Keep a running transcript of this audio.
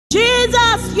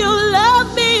Jesus, you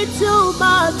love me too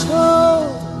much, oh,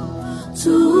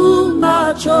 too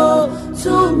much, oh,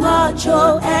 too much,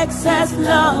 oh, excess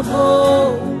love,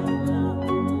 oh.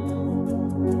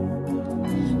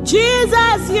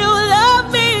 Jesus, you love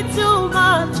me too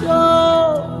much,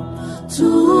 oh,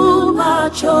 too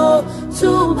much, oh,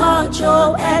 too much,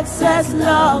 oh, excess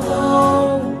love,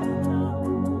 oh.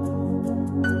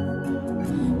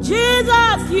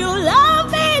 Jesus, you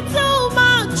love me too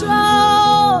much,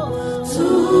 oh,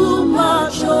 too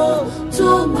much, oh,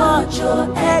 too much,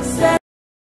 oh, excess.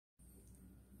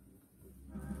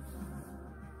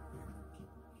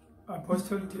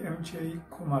 Apostle DMJ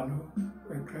Khumalo,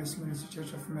 Christ Ministry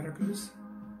Church of Miracles.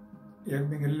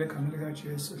 Yakubingelele egameni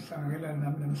likaJesu hlanganyela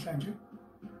nami namhlanje.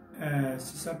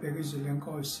 Sisabheka izwi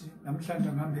lenkosi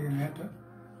namhlanje ngihambe ngedwa.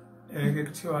 Ke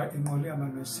kuthiwa inqola yama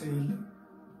noseyili.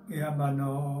 Ngihamba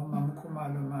no Mama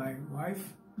Khumalo, my wife.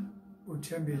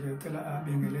 Uthembile ucela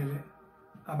abingelele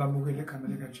ababukele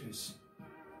egameni likaJesu.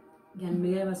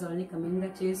 Ngiyanibingelela bazalwane egameni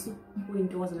likaJesu.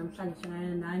 Kuyintokozo namhlanje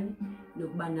hlangana nani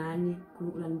nokuba nani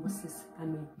uNkulunkulu anibusise.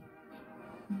 Amen.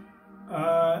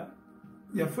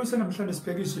 Yafuna namhlanje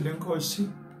sibheka izwi lenkosi.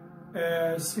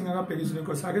 Singakabheka izwi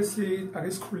lenkosi ake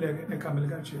sikhuleke egameni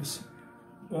likaJesu.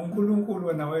 uNkulunkulu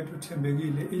wena wethu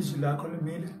uthembekile, izwi lakho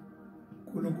limile.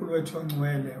 uNkulunkulu wethu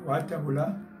ongcwele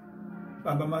wadabula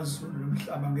baba amazulu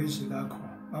nomhlaba ngezwi lakho.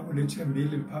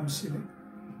 Babulethembile liphamisile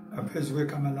aphezu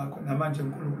kwegama lakho. Namanje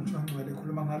uNkulunkulu ongcwele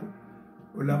khuluma ngalo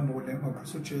ulambule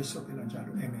ngoKristu Jesu phela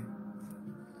njalo. Amen.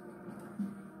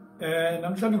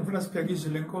 Namhlanje ngifuna sibheke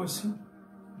izwi lenkosi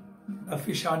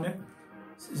afishane.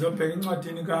 Sizobheka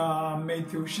incwadini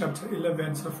kaMatthew chapter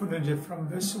 11, sifunda nje from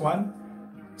verse 1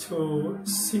 to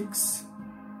 6.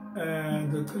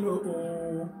 Ngicela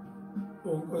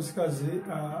unkosikazi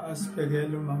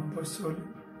asibhekele uMama Apostle.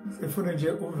 Sifunda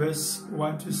nje verse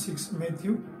 1 to 6,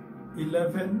 Matthew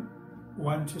 11,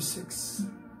 1 to 6.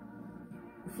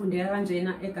 Ufundeka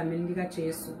kanjena egameni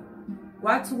likaJesu.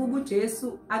 Kwathi kuba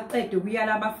uJesu aqede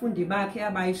ukuyala abafundi bakhe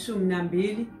abayishumi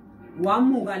nambili,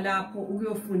 wamuka lapho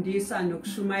ukuyofundisa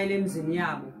nokushumayela emizini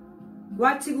yabo.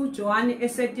 Kwathi kuJohane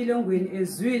esetilongweni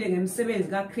ezwile ngemisebenzi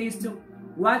kaKristu,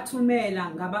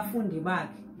 wathumela ngabafundi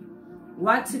bakhe.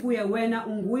 Wathi kuye, wena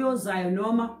unguye ozayo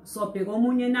noma sobheka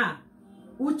omunye na?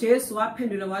 uJesu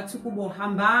waphendula wathi kubo,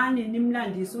 hambani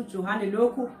nimlandise uJohane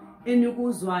lokhu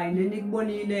enikuzwayo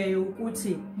nenikubonileyo,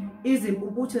 ukuthi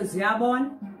izimpumputhe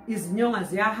ziyabona, izinyonga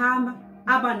ziyahamba,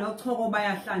 abanochoko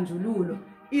bayahlanjululo,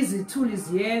 izithuli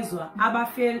ziyezwa,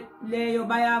 abafeleyo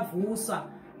bayavuswa,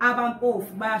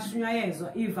 abampofu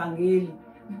bayashunyayezwa ivangeli.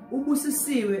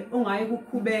 Ubusisiwe ongayi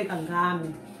kukhubeka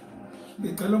ngami.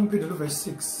 Ngicela ungiphindele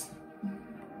verse 6.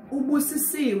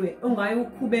 Ubusisiwe ongayi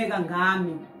kukhubeka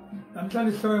ngami.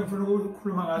 Namhlanje ihloko engifuna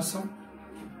ukukhuluma ngaso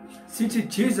sithi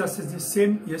Jesus is the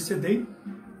same yesterday,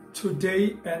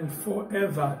 today and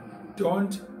forever.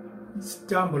 Don't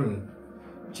stumble.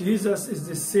 Jesus is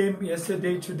the same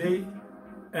yesterday, today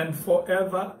and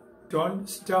forever. Don't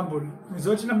stumble.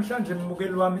 Ngizothi namhlanje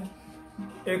mbukeli wami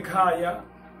ekhaya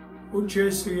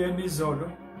uJesu yena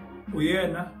izolo,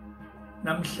 uyena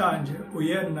namhlanje,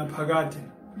 uyena naphakade.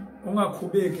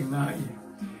 Ungakhubeki ngaye.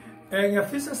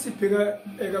 Ngiyafisa sibheka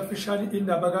ekafishane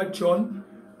indaba kaJohn.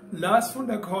 La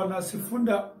sifunda khona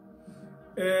sifunda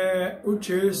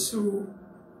uJesu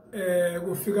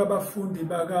kufika abafundi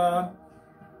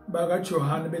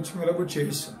bakaJohane bethungela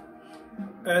kuJesu.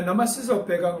 Noma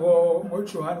sizobheka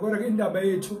ngoJohane kodwa indaba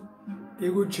yethu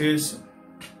ikuJesu.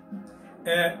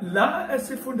 La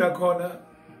esifunda khona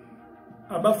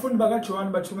abafundi bakaJohane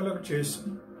bathungela kuJesu.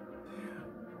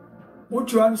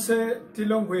 uJohn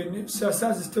setilongweni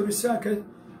siyasazi isitori sakhe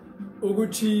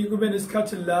ukuthi kube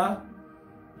nesikhathi la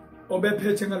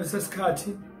obephethe ngalesa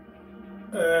sikhathi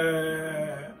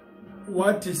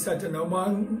wathi satha noma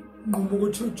nquma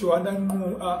ukuthi uJohn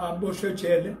aboshwe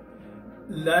ejele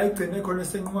la igcine khona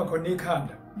senquma khona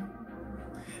ikhanda.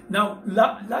 Now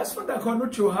la sifunda khona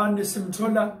uJohn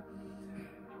simthola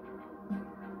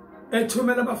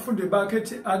ethumela abafundi bakhe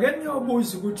ethi ake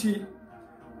niyobuza ukuthi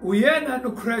uyena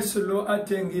noKristu lo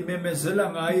ade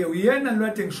ngimemezela ngaye, uyena lo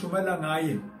ade ngishumela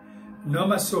ngaye,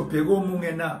 noma sobheka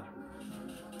omunye na?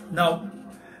 Now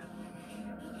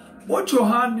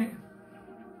uJohane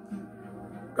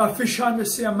kafishane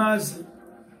siyamazi.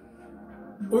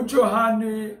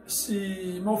 uJohane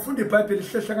mawufunda iBhayibheli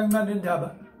hlehla kancane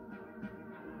indaba.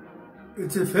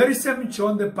 It's the very same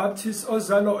John the Baptist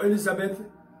ozalo Elizabeth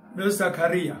no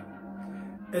Zachariah.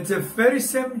 It's the very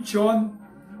same John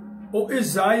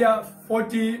Isaiah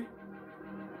chapter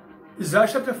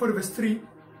 40 verse 3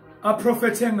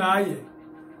 aprophethe ngaye,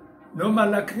 no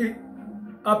Malachi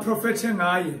aprophethe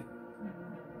ngaye.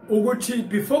 ukuthi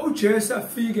before uJesu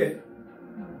afike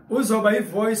uzoba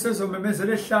ivoice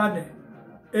ezomemezela ehlane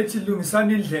ethi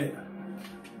lungisani indlela.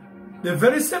 The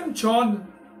very same John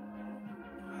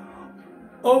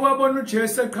owabona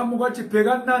uJesu eqhamuka wathi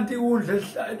bhekani nanti udle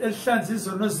elihlanza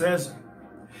izono zezwe.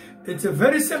 It's a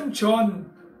very same John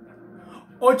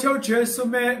othe uJesu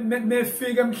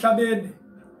mefika emhlabeni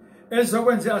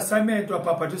ezokwenza assignment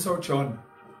wabhabhatisa uJohn.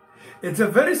 It's a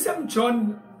very same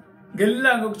John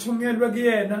ngelanga ukuthunyelwe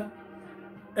kuyena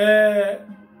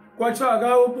kwathiwa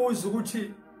akawubuza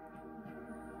ukuthi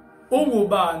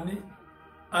ungubani,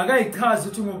 akayichaza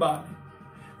ukuthi ungubani.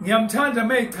 Ngiyamthanda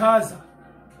mayichaza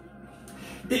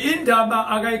indaba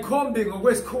akayikhombi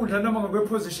ngokwesikhundla noma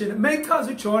ngokweposition.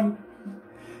 Mayichaza uJohn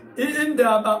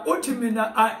indaba uthi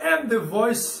mina I am the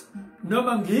voice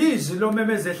noma ngiyizwi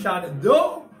lomemeza ehlane.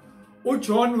 Though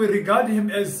uJohn we regard him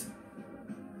as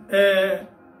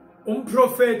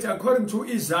prophet according to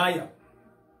Isaiah.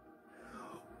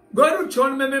 God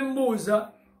uJohn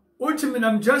memembuza uthi mina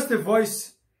I'm just the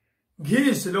voice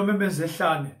ngizwi lomemeza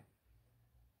ehlane.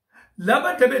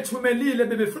 Laba debethumelile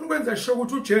bebefuna ukwenza sure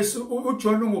ukuthi uJesu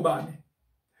uJohn ungubani.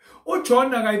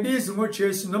 uJohn akayibizi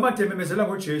ngoJesu noma dememezela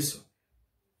ngoJesu.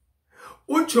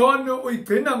 uJohn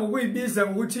uyigcina ngokuyibiza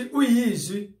ngokuthi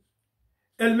uyizwi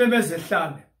elimemeza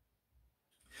ehlane.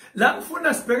 La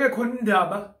ngifuna sibheke khona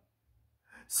indaba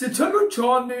sithola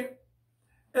uJohn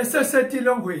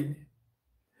esesetilongweni.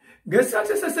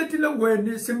 Ngesikhathi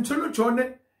esesetilongweni simthola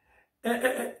uJohn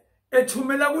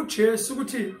ethumela kuJesu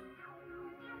ukuthi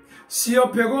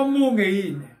siyobheka omunge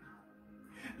yini.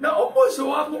 Na umbuzo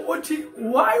wami uthi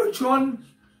why uJohn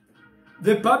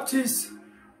the Baptist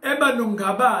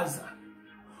ebalungabaza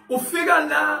ufika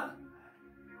la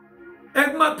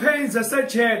ekumaphayini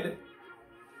asejele,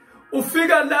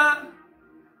 ufika la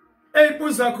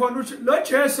eyibuza khona ukuthi lo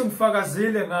Jesu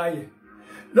ngifakazile ngaye,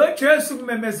 lo Jesu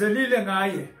ngimemezelile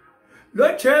ngaye, lo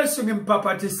Jesu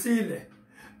ngimbhabhatisile,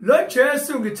 lo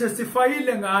Jesu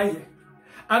ngitestifyile ngaye,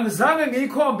 angizange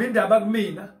ngiyikhombe indaba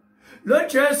kumina. Lo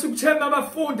Jesu kuthema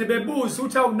abafundi bebuza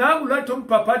ukuthi awunangu lathi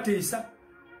umbhabhatisa,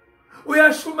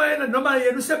 uyashumayela noma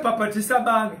yena usebhabhatisa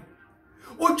abange.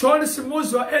 uJohn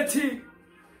simuzwa ethi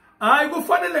hayi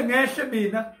kufanele ngehle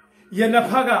mina yena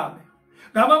phakame.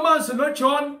 Ngamazwi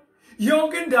noJohn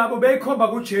yonke indaba beyikhomba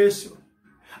kuJesu,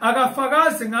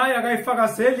 akafakazi ngaye,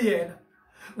 akayifakazeli yena.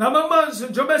 Ngamazwi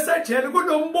njengoba esejele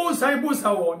kunombuzo ayibuza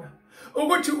wona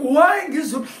ukuthi why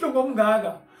ngizobuhlungu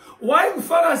omngaka, why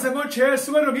ngifakaze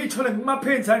ngoJesu wena ngiyithole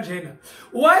ngimaphenzi kanjena,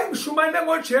 why ngishumayele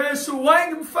ngoJesu, why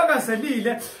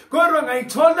ngimfakazelile kodwa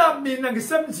ngayithola mina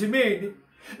ngisemzimeni.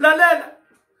 Lalela,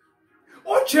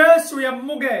 uJesu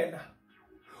uyamukela,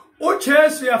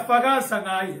 uJesu uyafakaza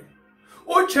ngaye,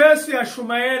 uJesu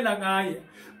uyashumayela ngaye,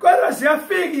 kodwa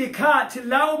siyafika ikhathi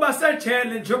la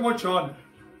ubasejele njengoJohn.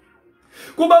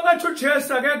 Kuba ngathi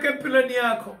uJesu akekho empilweni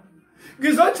yakho.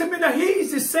 Ngizothi mina he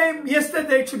is the same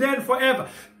yesterday, today and forever.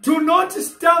 Do not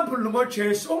stumble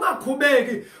ngoJesu,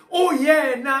 ungakhubeki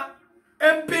uyena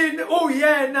empini,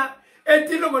 uyena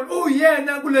etilongweni,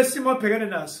 uyena kulesimo obhekene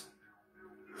naso.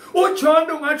 uJohn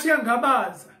ungathi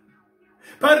yangabaza,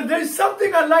 but there is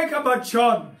something I like about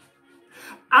John.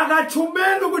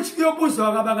 Akathumeli ukuthi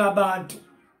kuyobuzwa kwabanye abantu.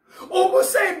 Uma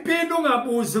usempini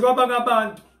ungabuzi kwabanye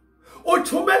abantu,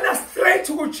 uthumela straight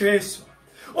kuJesu.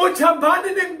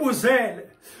 Uthambani ningibuzele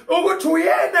ukuthi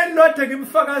uyena indoda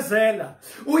ngimfakazela,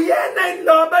 uyena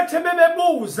indoda bathe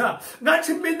bebebuza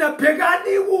ngathi mina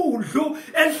bhekani udlu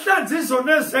elihlanza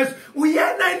izono ezizwe,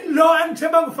 uyena indoda ngithe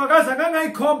bangifakaza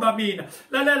ngangayikhomba mina.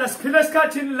 Lalela, siphila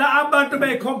esikhathini la abantu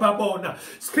beyikhomba bona,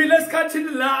 siphila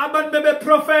esikhathini la abantu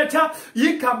bebeprofetha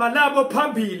igama labo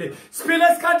phambili,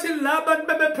 siphila esikhathini la abantu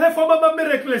bebeperforma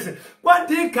ama-miracles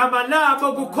kwanti igama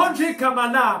labo kukhonjwa igama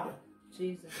labo.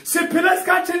 Siphila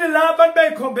esikhathini la abantu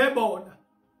beyikhombe bona,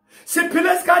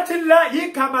 siphila esikhathini la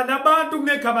igama labantu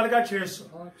kunegama likaJesu.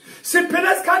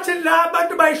 Siphila esikhathini la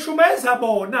abantu bayishumeza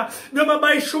bona noma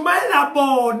bayishumela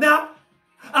bona,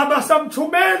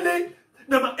 abasamthumeli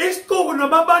noma isiquku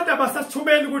noma abantu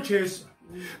abasasithumeli kuJesu.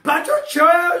 But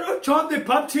uJohn the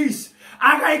Baptist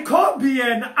akayikhombi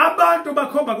yena, abantu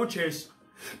bakhomba kuJesu.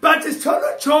 But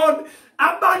isithola uJohn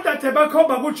abantu ade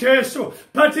bakhomba kuJesu,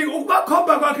 but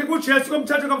ukubakhomba kwakhe kuJesu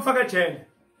komthatha komfaka ejele.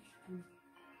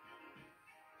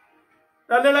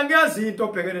 Lalela, ngiyazi into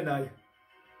obhekene nayo.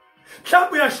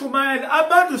 Mhlawumbe uyashumayela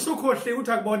abantu usukhohle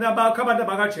ukuthi akubona bakho abantu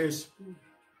abakaJesu.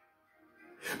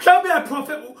 Mhlawumbe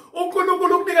uyaprofeta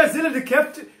uNkulunkulu ukunikezile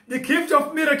the gift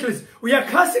of miracles. We are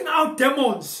casting out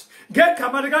demons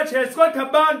ngegama likaJesu, kodwa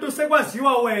abantu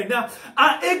sekwaziwa wena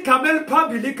igama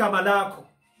eliphambili igama lakho.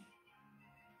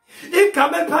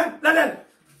 Igama eliphambili, lalela,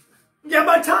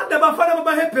 Ngiyabathanda abafana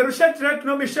bamaHebheru Shadrach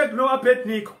noMeshach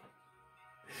noAbednego.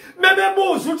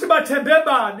 Mebebuza ukuthi bathembe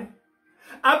bani?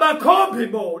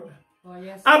 Abakhombi bona. Oh,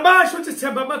 yes. Abasho ukuthi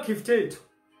sithemba ama-gift ethu.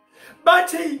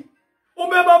 Bathi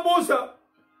uma babuza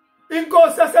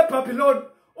inkosi yaseBhabhiloni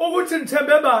ukuthi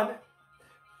nithembe bani?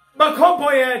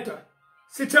 Bakhombo yedwa.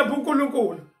 Sithemba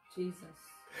uNkulunkulu. Jesus.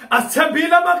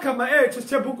 Asithembile amagama ethu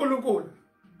sithemba uNkulunkulu.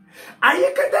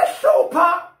 Ayikho into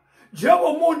ehlupha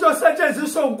njengomuntu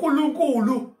osetshenziswa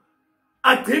uNkulunkulu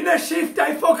agcine shifta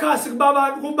ifocus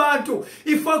kubantu,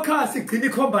 ifocus igcina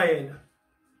ikhomba yena.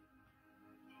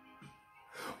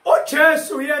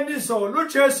 uJesu yena izolo,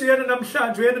 uJesu yena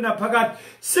namhlanje, yena naphakade,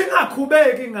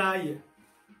 singakhubeki ngaye.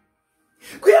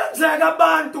 Kuyenzeka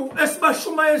abantu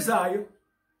esibashumayezayo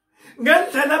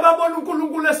ngendlela ababona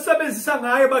uNkulunkulu esebenzisa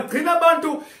ngayo bagcina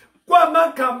abantu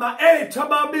kwamagama ethu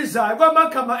ababizayo,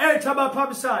 kwamagama ethu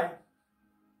abaphambisayo.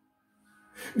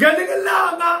 Ngelinye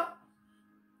ilanga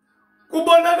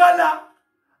kubonakala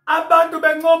abantu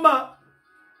bencoma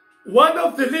one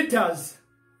of the leaders,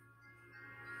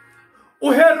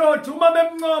 uHerod, uma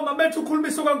bemncoma bethi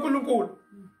ukhulumisa kaNkulunkulu.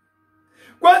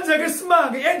 Kwenzeka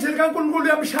isimanga, i-angel kaNkulunkulu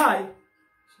yamshaya,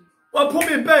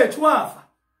 waphuma impethu wafa.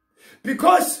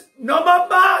 Because noma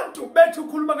abantu bethi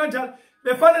ukhuluma kanjalo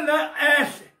befanele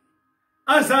ehle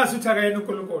azazi ukuthi akayena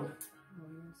uNkulunkulu.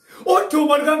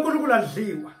 Udumo likaNkulunkulu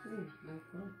adliwa.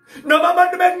 Noma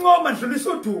abantu bencoma dlulisa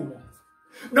udumo,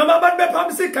 noma abantu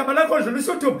bephambisa igama lakho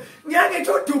dlulisa udumo.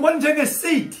 Ngiyangithi udumo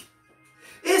njengeseed.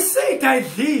 Iseed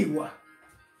ayidliwa,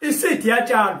 iseed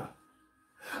yatshalwa.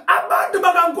 Abantu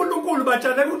bakaNkulunkulu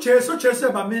batshale kuJesu, uJesu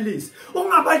ebamilisi.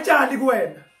 Ungabatshali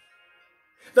kuwena.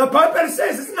 The Bible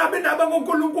says singabe naba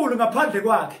ngoNkulunkulu ngaphandle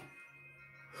kwakhe.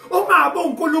 Ungabe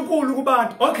uNkulunkulu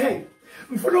kubantu. Okay,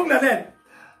 ngifuna ukulalela.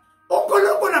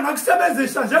 uNkulunkulu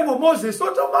angakusebenzisa njengoMoses.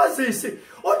 Uthi uMoses,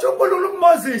 uthi uNkulunkulu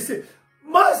kuMoses,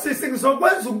 Moses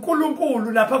ngizokwenza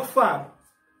uNkulunkulu lapha kuFaro.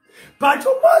 But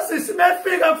uMoses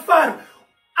mefika kuFaro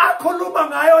akhuluma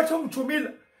ngayo athi ungithumile,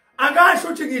 akasho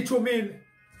ukuthi ngithumile.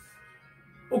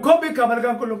 Ukhomba igama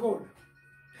likaNkulunkulu.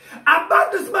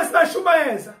 Abantu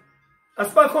sibashumayeza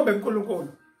asibakhombe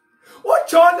uNkulunkulu.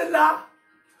 uJohn la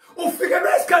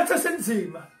ufikelwe isikhathi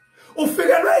esinzima,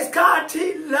 ufikelwe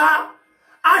isikhathi la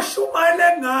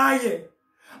ashumayele ngaye,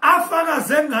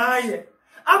 afakaze ngaye,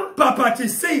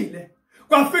 ambhabhathisile.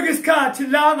 Kwafika isikhathi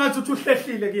la ngathi uthi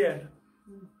uhlehlile kuyena.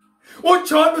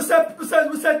 uJohn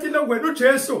usetilongweni,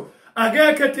 uJesu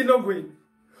akekho etilongweni.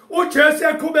 uJesu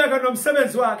yaqhubeka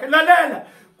nomsebenzi wakhe. Lalela,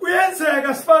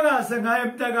 kuyenzeka sifakaze ngaye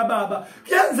mntaka baba,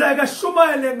 kuyenzeka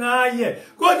shumayele ngaye,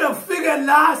 kodwa kufike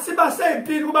la siba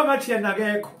sempini kuba ngathi yena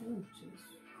akekho.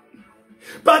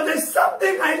 But there's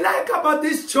something I like about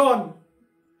this John.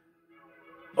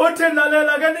 Uthi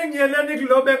lalela ke ningiyeleni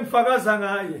kulobe ngifakaza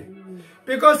ngaye.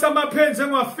 Because amaphenzi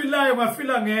engiwafilayo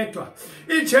ngafila ngedwa.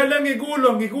 Ijele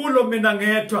ngikulo mina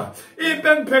ngedwa. Impe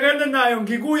engiphekene nayo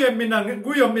ngikuyo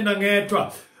mina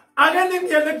ngedwa. Ake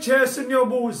ningiyele kuJesu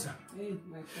niyobuza.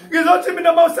 Ngizothi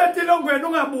mina mawusetilongweni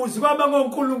ungabuzi kwaba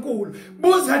ngoNkulunkulu,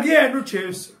 buza kuyena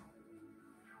uJesu.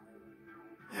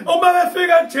 Uma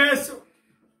befika kuJesu,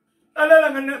 lalela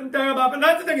mntaka baba,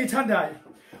 nathi into engiyithandayo.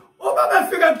 Uma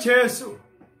befika kuJesu,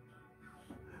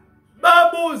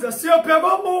 babuza siyopheka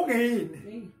omunye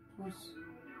yini?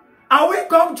 Are we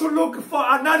going to look for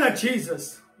another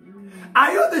Jesus?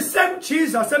 Are you the same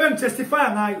Jesus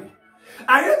ebengitestify ngayo?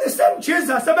 Are you the same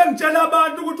Jesus ebengitshela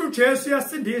abantu ukuthi uJesu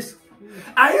uyasindisa?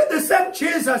 Are you the same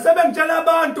Jesus ebengitshela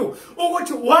abantu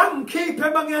ukuthi wangikhipha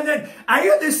emangiyaleni? Are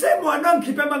you the same one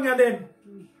wangikhipha emangiyaleni?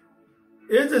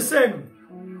 It's the same.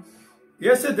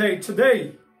 Yesterday,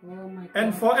 today,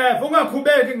 and forever.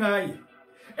 Ungakhubeki ngaye.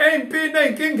 Empini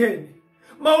enkingeni.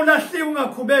 Mawulahliwe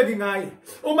ungakhubeki ngaye.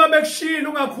 Uma bekushila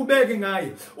ungakhubeki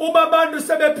ngaye. Uma abantu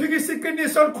sebephikisa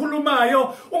iqiniso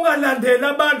olikhulumayo, ungalandela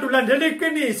abantu, landela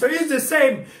iqiniso. It's the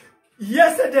same.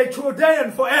 Yesterday, today,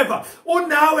 and forever.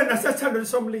 Unawe nasesithandweni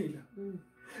somlilo.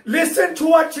 Listen to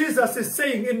what Jesus is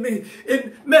saying in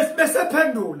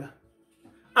mesephendula.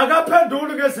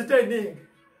 Akaphenduli ngezinto eziningi.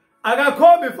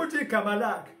 Akakhombi futhi igama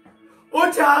lakhe.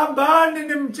 Uthi hambani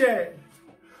nimtshele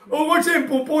ukuthi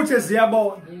impumputhe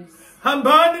ziyabona.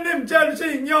 Hambani nimtshele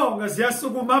ukuthi inyonga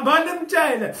ziyasukuma. Hambani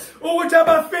nimtshele ukuthi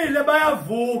abafile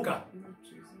bayavuka.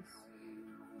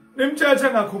 Nimtshele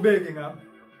angakhubeki ngami.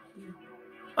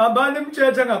 Hambani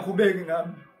nimtshele angakhubeki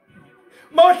ngami.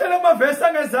 Mawuhlala amavesi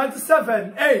angezansi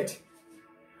 7, 8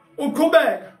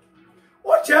 uqhubeka.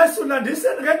 uJesu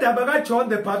landisa ngendaba kaJohn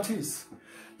the Baptist.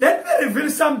 Let me reveal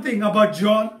something about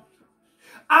John.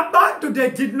 Abantu they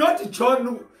didn't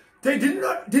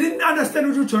understand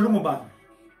ukuthi uJohn ngubani.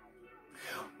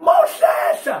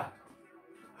 Mawuhlehla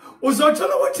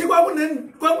uzothola ukuthi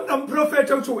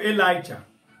kwakunomprofeti okuthiwa Elijah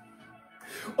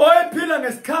oyephila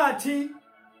ngesikhathi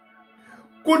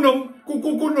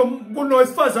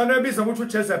kunosifazane ebizwa ukuthi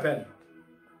uJezebel.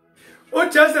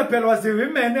 uJezebel was a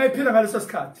woman ephila ngaleso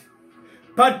sikhathi,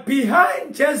 but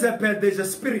behind Jezebel there's a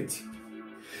spirit.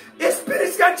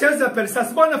 Ispirit kaJezebel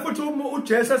sasibona futhi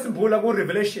uJesu esimbula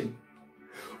ku-Revelation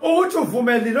ukuthi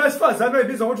uvumelile owesifazane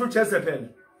oyibizwa ukuthi uJezebel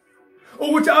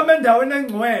ukuthi ame endaweni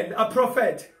engcwele, a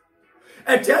prophet.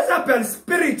 A Jezebel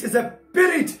spirit is a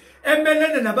spirit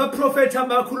emelene nabaprofethi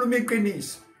abakhuluma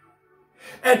iqiniso.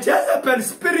 A Jezebel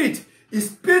spirit is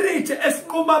spirit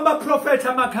esinquma abaprofethi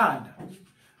amakhanda.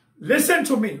 Listen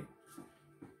to me.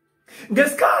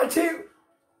 Ngesikhathi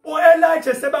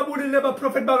uElijah sebabulile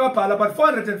abaprofethi bakaBhala, but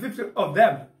 450 of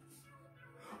them,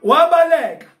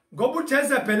 wabaleka ngoba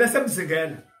uJezebel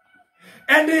esemzingela,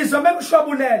 and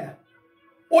izomemshwabulela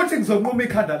uthi ngizonquma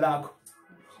ikhanda lakho.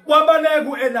 Wabaleka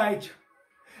uElijah,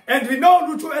 and we know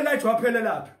ukuthi uElijah waphelela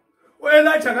lapha.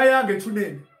 uElijah kayanga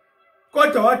ethuneni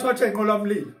kodwa wathotsha inqola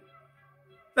umlilo.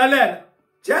 Lalela,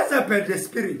 Jezebel the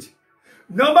spirit,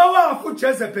 noma wafu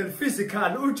uJezebel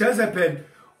physical, uJezebel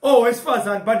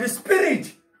owesifazane, but the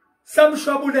spirit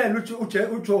samshwabulela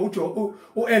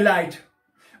uElijah.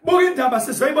 Buka indaba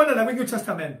sizoyibona la kwiNew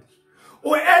Testament.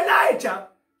 uElijah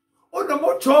unoma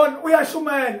uJohn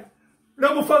uyashumayela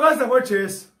noma ufakaza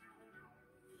ngoJesu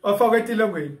wafaka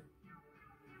etilongweni.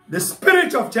 The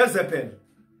spirit of Jezebel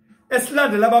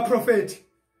esilandela abaprofethi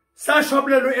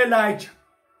sashwabulela uElijah.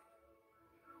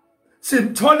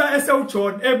 Simthola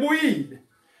esewuJohn ebuyile.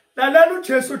 Lalela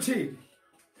uJesu uthini?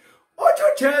 Uthi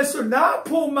uJesu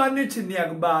naphuma nithi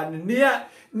niyakubani,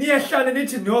 niyehlala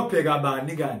nithi niyobheka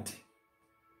bani kanti?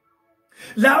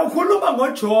 La ukhuluma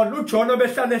ngoJohn, uJohn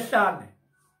obehlala ehlane.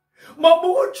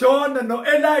 Mabuka uJohn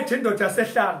noElijah indoda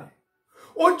yasehlane.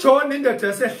 uJohn indoda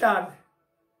yasehlane.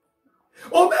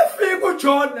 Umefika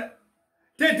uJohn,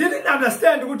 they didn't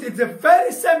understand ukuthi it's the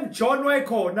very same John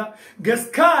wayekhona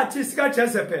ngesikhathi sika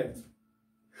Jezebel.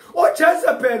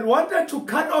 uJezebel wanted to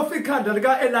cut off ikhanda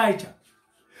lika Elijah,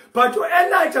 but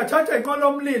uElijah thatha inqola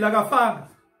omlilo akafanga.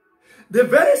 The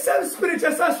very same spirit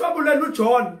esashwabulela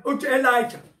uJohn uthi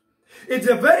Elijah, it's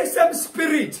the very same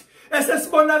spirit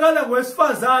esesibonakala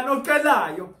ngowesifazane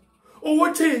ocelayo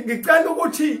ukuthi ngicela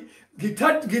ukuthi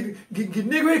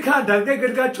nginikwe ikhanda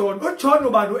lika John. uJohn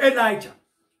ubani? uElijah.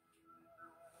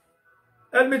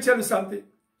 Let me tell you something.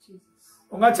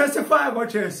 Ungatestify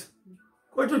ngoJesu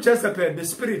ukuthi uJezebel the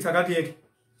spirit akakuyeki.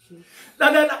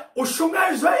 Lalela,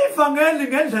 ushungazwe ivangeli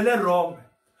ngendlela wrong.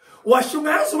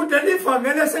 Washungazwa ukuthi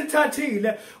lelivangeli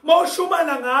eselithathile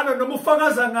mawushumana ngalo noma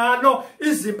ufakaza ngalo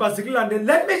izimpa zikulandela.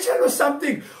 Let me tell you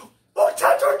something.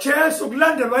 Uthatha uJesu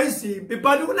kulandelwa izimpi,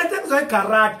 but kunento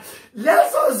engizoyigarage.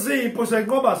 Lezo zimpi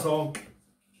uzenqoba zonke.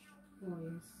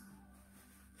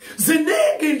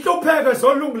 Ziningi inhlupheko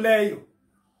zolungileyo,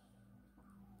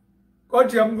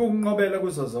 kodwa yamkunqobela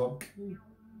kuzo zonke.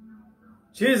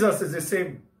 Jesus is the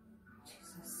same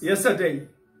yesterday,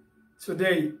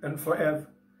 today and forever.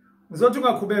 Ngizothi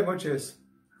ungakhubeki ngoJesu.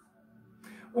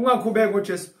 Ungakhubeki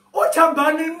ngoJesu.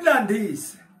 Uthambani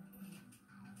imlandise.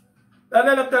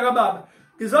 Lalela mntaka baba,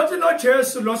 ngizothi lo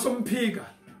Jesu lo somphika.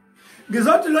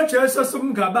 Ngizothi lo Jesu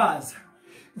somgabaza.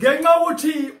 Ngenxa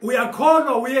ukuthi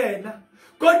uyakholwa uyena,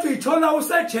 kodwa ithola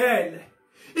usejele.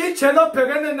 Ijele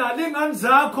obhekene nalo ingane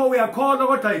zakho uyakholwa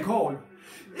kodwa ayikholwa.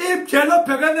 Ijele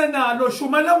obhekene nalo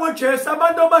shumela ngoJesu,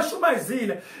 abantu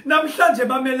abashumayizile namhlanje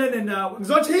bamelene nawe.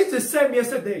 Ngizothi he's the same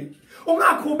yesterday.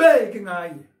 Ungakhubeki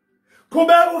ngaye.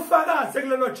 Khubeka ufakaze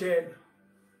kulelo jele.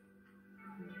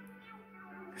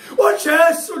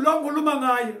 uJesu lo nguluma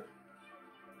ngaye.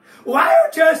 Why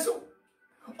uJesu?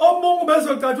 Omungu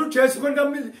bezogada uJesu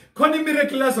khona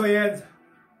imiracle azoyenza.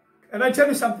 And I tell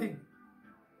you something.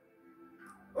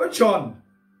 John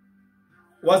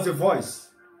was the voice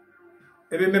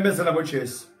ebememezela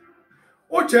ngoJesu.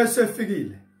 uJesu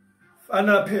efikile.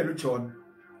 Fanele phela uJohn.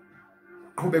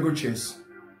 Qhubeka uJesu.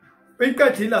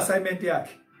 Uyiqedile assignment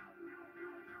yakhe.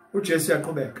 uJesu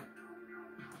yaqhubeka.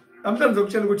 Namhlanje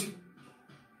ngizokutshela ukuthi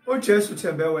uJesu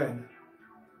uthembe wena.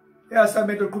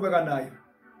 Assignment oqhubeka nayo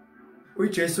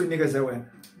uJesu unikeze wena.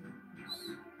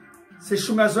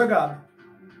 Sishungazwe kabi.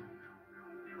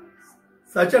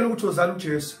 Satshela ukuthi uzana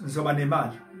uJesu ngizoba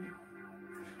nemali.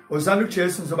 Uzana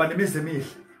uJesu ngizoba nemizi emihle.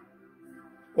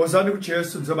 Uzana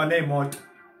uJesu ngizoba nezimoto.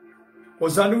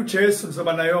 Uzana uJesu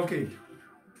ngizoba nayo yonke into.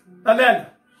 Lalela.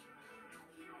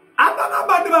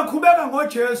 Abantu bakhubeka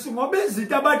ngoJesu ngoba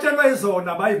izinto abatshelwa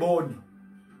izona bayiboni.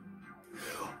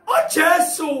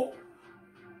 uJesu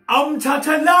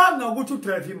awumthathelanga ukuthi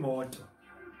udrive imoto.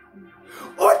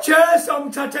 uJesu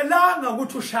awumthathelanga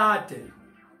ukuthi ushade.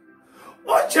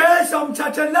 uJesu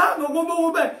amthathelanga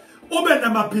ukuba ube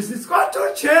namabhizinisi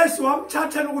kodwa uJesu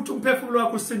wamthathela ukuthi umphefumulo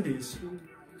wakhe usindiswe.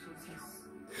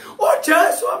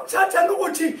 uJesu wamthathela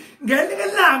ukuthi ngelinye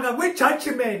ilanga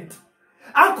kwi-judgment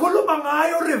akhuluma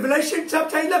ngayo Revelation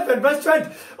chapter 11 verse 20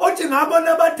 uthi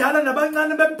ngabona abadala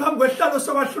nabancane bephambi kwehlalo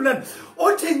sokwahlulela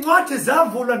uthi incwadi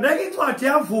zavulwa neke incwadi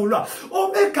yavulwa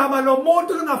igama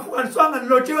lomuntu lingafukaniswanga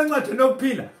lilotshiwe encwadini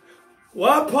yokuphila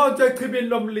waphonswa echibini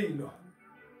lomlilo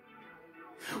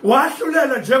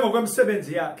wahlulelwa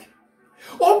njengokwemisebenzi yakhe.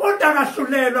 Umuntu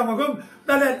akahlulelwa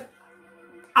ngokumlalela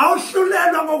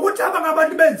awuhlulelwa ngokuthi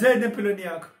abantu benzeni empilweni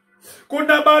yakho.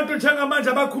 Kunabantu njengamanje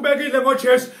abakhubekile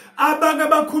ngoJesu abanye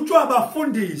bakhutshwa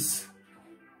abafundisi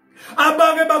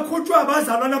abanye bakhutshwa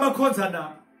abazalwana abakhonza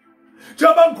nabo.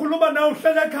 Njengoba ngikhuluma nawe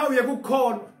uhlele ekhaya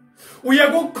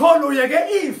uyeke ukukholwa uyeke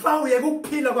ifa uyeke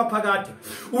ukuphila kwaphakade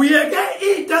uyeke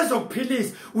into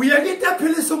ezokuphilisa uyeke into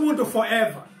ephilisa umuntu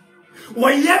forever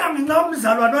wayeka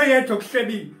ngincamzalwana oyedwa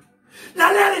okuhlebile.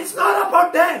 Lalela, it's not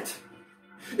about that.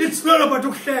 It's not about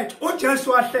ukuhleka.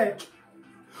 uJesu wahleka.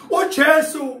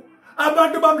 uJesu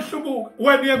abantu bamhlubuka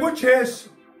wena uyeke uJesu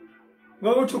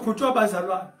ngokuthi ukhutshwa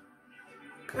abazalwane.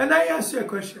 Can I ask you a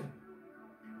question?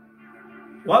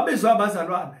 Wabizwa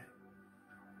abazalwane?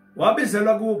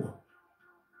 Wabizelwa kubo?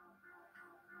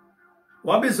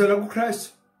 Wabizelwa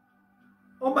kuKristu?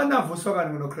 Uma navuswa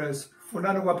kani ngoKristu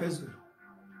funani kwaphezulu.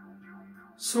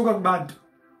 Suka kubantu.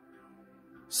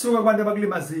 Suka kubantu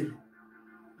abakulimazile.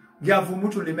 Ngiyavuma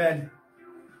ukuthi ulimele.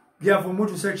 Ngiyavuma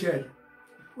ukuthi usejele.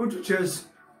 Uthi uJesu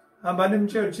hambani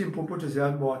nimtshele ukuthi impuputho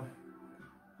ziyakubona.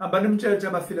 Hambani nimtshele ukuthi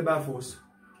abafile bavusa.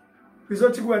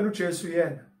 Bizothi kuwena uJesu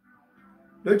yena.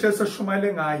 Lo Jesu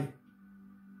oshumayele ngaye.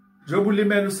 Njengoba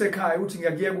ulimele usekhaya uthi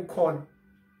ngiyakuyeka ukukhona.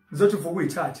 Ngizothi uvuka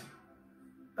uyithathe.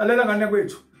 Lalela ngane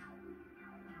kwethu.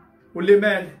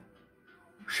 Ulimele.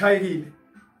 Ushayekile.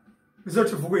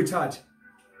 Ngizothi uvuka uyithathe.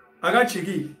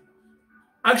 Akajikile.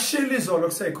 Akushila izolo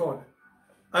kusekhona.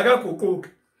 Akaguquki.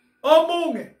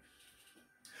 Omunye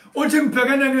uthi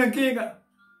ngibhekene nenkinga.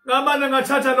 Ngamane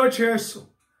ngathatha lo Jesu.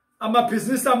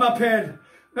 Amabhizinisi amaphela.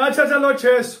 Ngathatha lo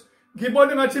Jesu.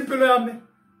 Ngibona ngathi impilo yami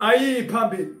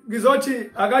ayiphambili. Ngizothi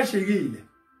akajikile.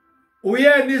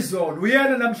 Uyena izolo,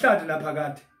 uyena namhlanje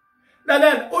naphakade.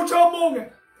 Lalela, uthi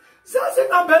omunye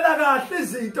sasingihambela kahle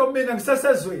izinto mina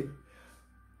ngisesezweni.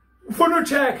 Ufuna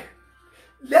ucheck.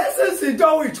 Lezi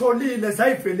zinto uyitholile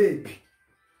zayivelephi.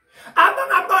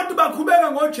 Abantu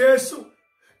bakhubeka ngoJesu.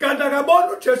 Kanti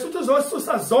akabona uJesu ukuthi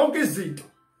uzosisusa zonke izinto.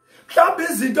 Mhlawumbe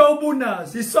izinto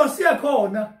ubunazi isosi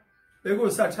yakhona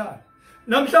bekusathana.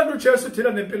 Namhlanje uJesu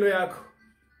uthila nempilo yakho.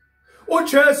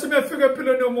 uJesu mefika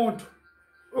empilweni yomuntu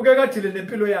uke kadile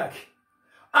nempilo yakhe.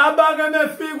 Abanye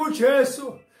mefika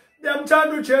uJesu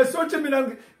beyamthanda uJesu uthi mina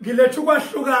ngiletha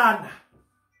ukwahlukana.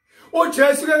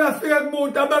 uJesu ke ngafika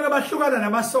kumuntu abanye bahlukana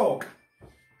namasoka.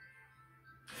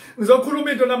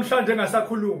 Ngizokhuluma into namhlanje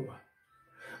engasakhuluma.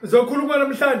 Ngizokhuluma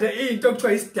namhlanje into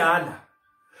okuthiwa isidala.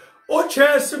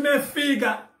 uJesu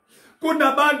mefika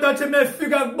kunabantu athi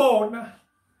mefika kubona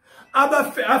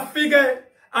afike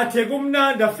athe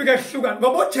kumnandi afike ehlukana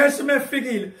ngoba uJesu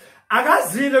mefikile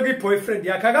akazile kwi-boyfriend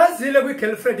yakhe akazile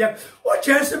kwi-girlfriend yakhe.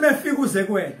 uJesu mefika uze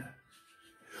kuwena.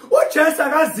 uJesu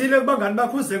akazile kubangani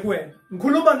bakho uze kuwena.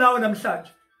 Ngikhuluma nawe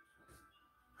namhlanje.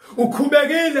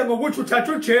 Ukhubekile ngokuthi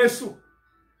uthatha uJesu.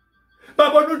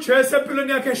 Babona uJesu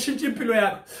empilweni yakhe eshintsha impilo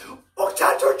yakho.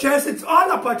 Ukuthatha uJesu it's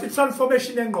all about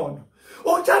i-transformation engqondo.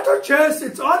 Ukuthatha uJesu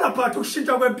it's all about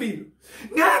ukushintsha kwempilo.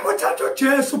 Ngeke uthathe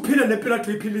uJesu uphile lempilo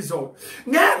athi uyiphila izolo.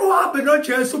 Ngeke uhambe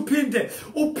noJesu uphinde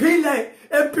uphile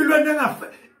empilweni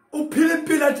uphile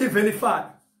impilo athi verify.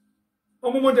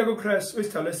 Umuntu kuKristu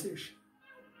uyisithalo esisha.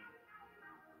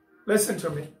 Listen to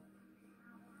me.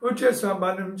 uJesu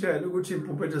hambani umtshele ukuthi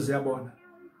impuphetho ziyabona.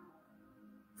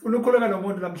 Ufuna ukukhuleka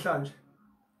nomuntu namhlanje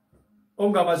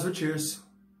ongamazi uJesu.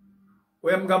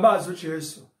 Uyamgabaza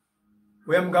uJesu.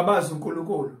 Uyamgabaza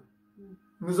uNkulunkulu.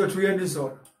 Ngizothi uyena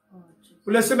izolo.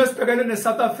 Ulesimo esibhekene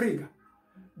neSouth Africa.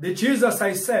 The Jesus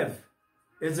I serve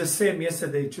is the same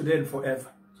yesterday, today and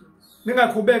forever.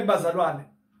 Ningakhubeki bazalwane.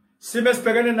 Simo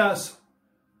esibhekene naso.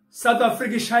 South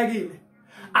Africa ishayekile.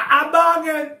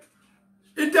 Abanye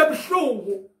into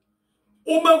ebuhlungu.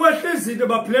 Uma kwehla izinto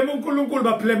bablame uNkulunkulu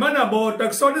bablemana bodwa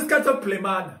kusona isikhathi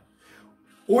sokublemana.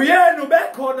 Uyena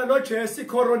ubekhona lo Jesu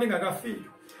icorona ingakafiki.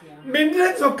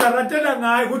 Mina ngizogarantela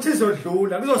ngaye ukuthi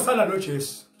izodlula kuzosala lo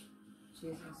Jesu.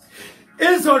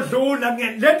 Izodlula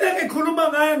lento engikhuluma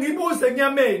ngayo ngibuze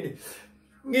enyameni.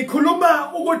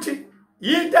 Ngikhuluma ukuthi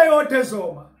yinto eyodwa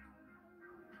ezoma.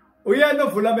 Uyena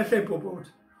ovula amehlo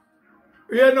ebhobhothi.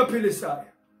 Uyena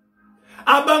ophilisayo.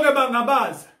 Abanye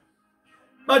bangabaza.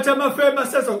 bathi amafema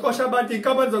sezoxosha abantu,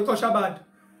 iy'nkampani zoxosha abantu.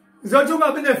 Ngizothi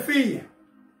ungabi ne-fear.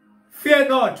 Fear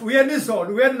not. Uyena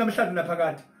izolo, uyena namhlanje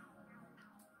naphakade.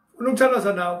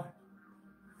 Unukuthandaza nawe.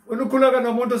 Unukhuleka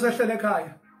nomuntu osehlele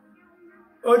ekhaya.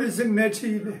 Othi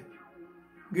zinginethile,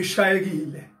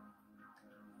 ngishayekile.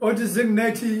 Othi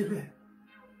zinginethile.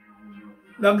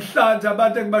 Namhlanje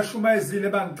abantu engibashumayezile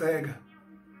bangigceka.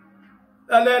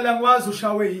 Lalela ngwazi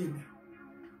ushawe yini.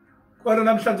 Kodwa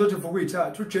namhlanje uthi vuka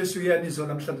uyithatha, uJesu uyena izolo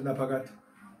namhlanje naphakade.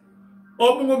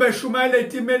 Omunye ubeshumayela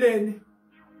etimeleni.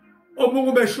 Omunye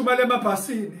ubeshumayela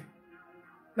emabhasini.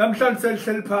 Namhlanje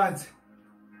selihleli phansi.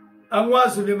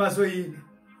 Angwazi ulimazwe yini.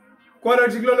 Kodwa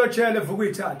nje kulolo jele vuka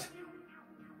uyithatha.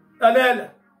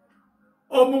 Lalela.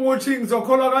 Omunye uthi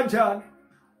ngizokholwa kanjani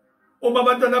uma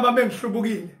abantwana bami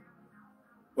ngihlubukile.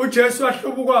 uJesu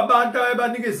wahlubuka abantu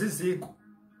ayebanikeza iziko.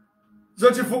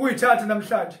 Zothi vuka uyithatha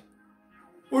namhlanje.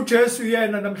 uJesu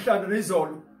yena namhlanje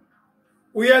nezolo.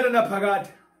 Uyena naphakade.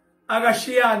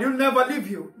 Akashiyani, he'll never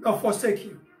leave you nor forsake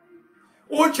you.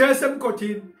 uJesu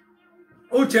emgodini.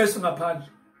 uJesu ngaphandle.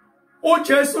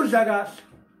 uJesu udla kahle.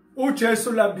 uJesu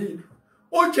ulambile.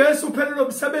 uJesu uphelele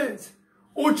umsebenzi.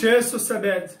 uJesu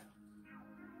usebenza.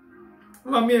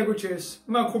 Ungamiyeke uJesu,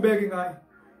 ungakhubeki ngaye.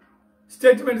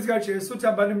 Statement sikaJesu uthi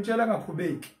hambani mtshela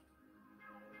angakhubeki.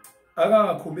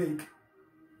 Akangakhubeki.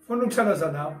 Ufuna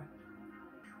ukuthandaza nawe.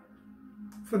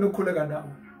 Ufuna ukukhuleka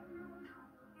nawe.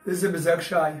 Izimbi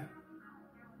ziyakushaya.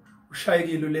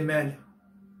 Ushayekile ulimele.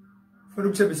 Ufuna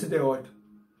ukuthembisa into eyodwa.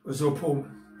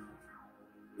 Uzophuma.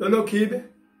 Lolo khibe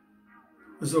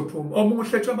uzophuma. Omunye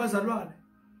uhlethwa abazalwane.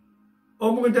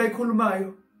 Omunye into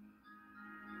ayikhulumayo.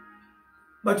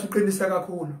 Bathi uqinisa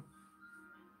kakhulu.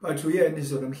 Bathi uyena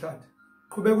izolo namhlanje.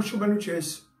 Qhubeka ushumela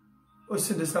uJesu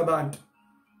osindisa abantu.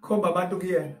 Khomba abantu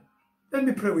kuyena. Let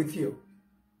me pray with you.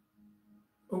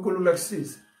 uNkulunkulu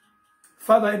akusize.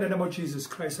 Father, in the name of Jesus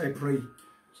Christ, I pray.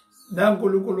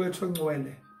 Nankulunkulu wethu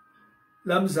ongcwele.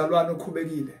 Lamzalwane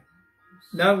okhubekile.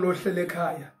 Nangilo hlele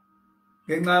ekhaya.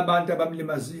 Ngenxa yabantu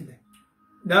abamlimazile.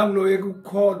 Nangilo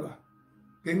yekukholwa.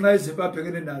 Ngenxa yezipho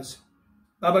abhekene nazo.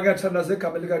 Baba ngiyathandaza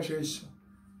egameni likaJesu.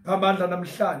 Phamandla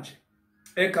namhlanje.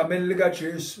 Egameni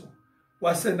likaJesu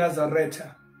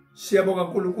waseNazaretha. Siyabonga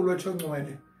uNkulunkulu wethu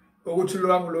ongcwele. Ukuthi lo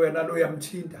wangu lo wena lo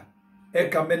yamthinta.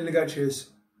 Egameni likaJesu.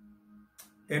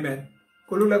 Amen.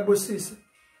 Kulula kubusise.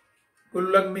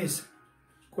 Kulula kumise.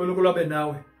 Kulula abe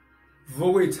nawe.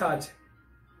 Vuka uyithathe.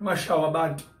 Ungashawa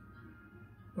abantu.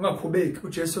 Ungakhubeki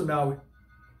uJesu nawe.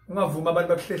 Ungavuma abantu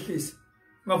bakuhlehlise.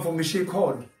 Ungavuma ngisho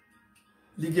ikholo.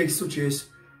 Likekisa uJesu.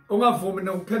 Ungavumi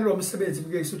nokuphelelwa umsebenzi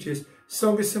likekisa uJesu.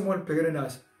 Sonke isimo olibhekene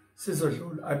naso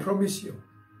sizodlula. I promise you.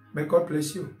 May God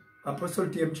bless you. Apostle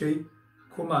DMJ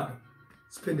Khumalo.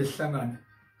 Siphinde sihlangane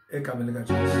egameni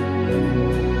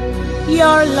likaJesu.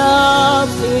 Your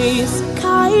love is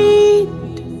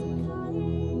kind.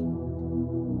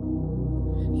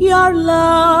 Your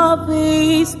love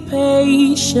is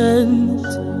patient.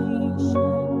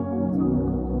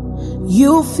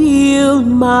 You fill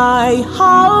my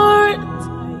heart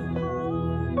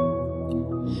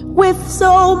with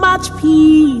so much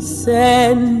peace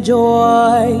and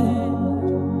joy.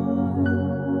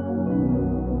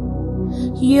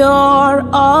 You're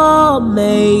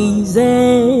amazing.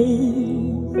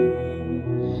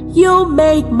 You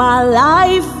make my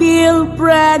life feel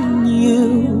brand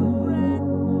new.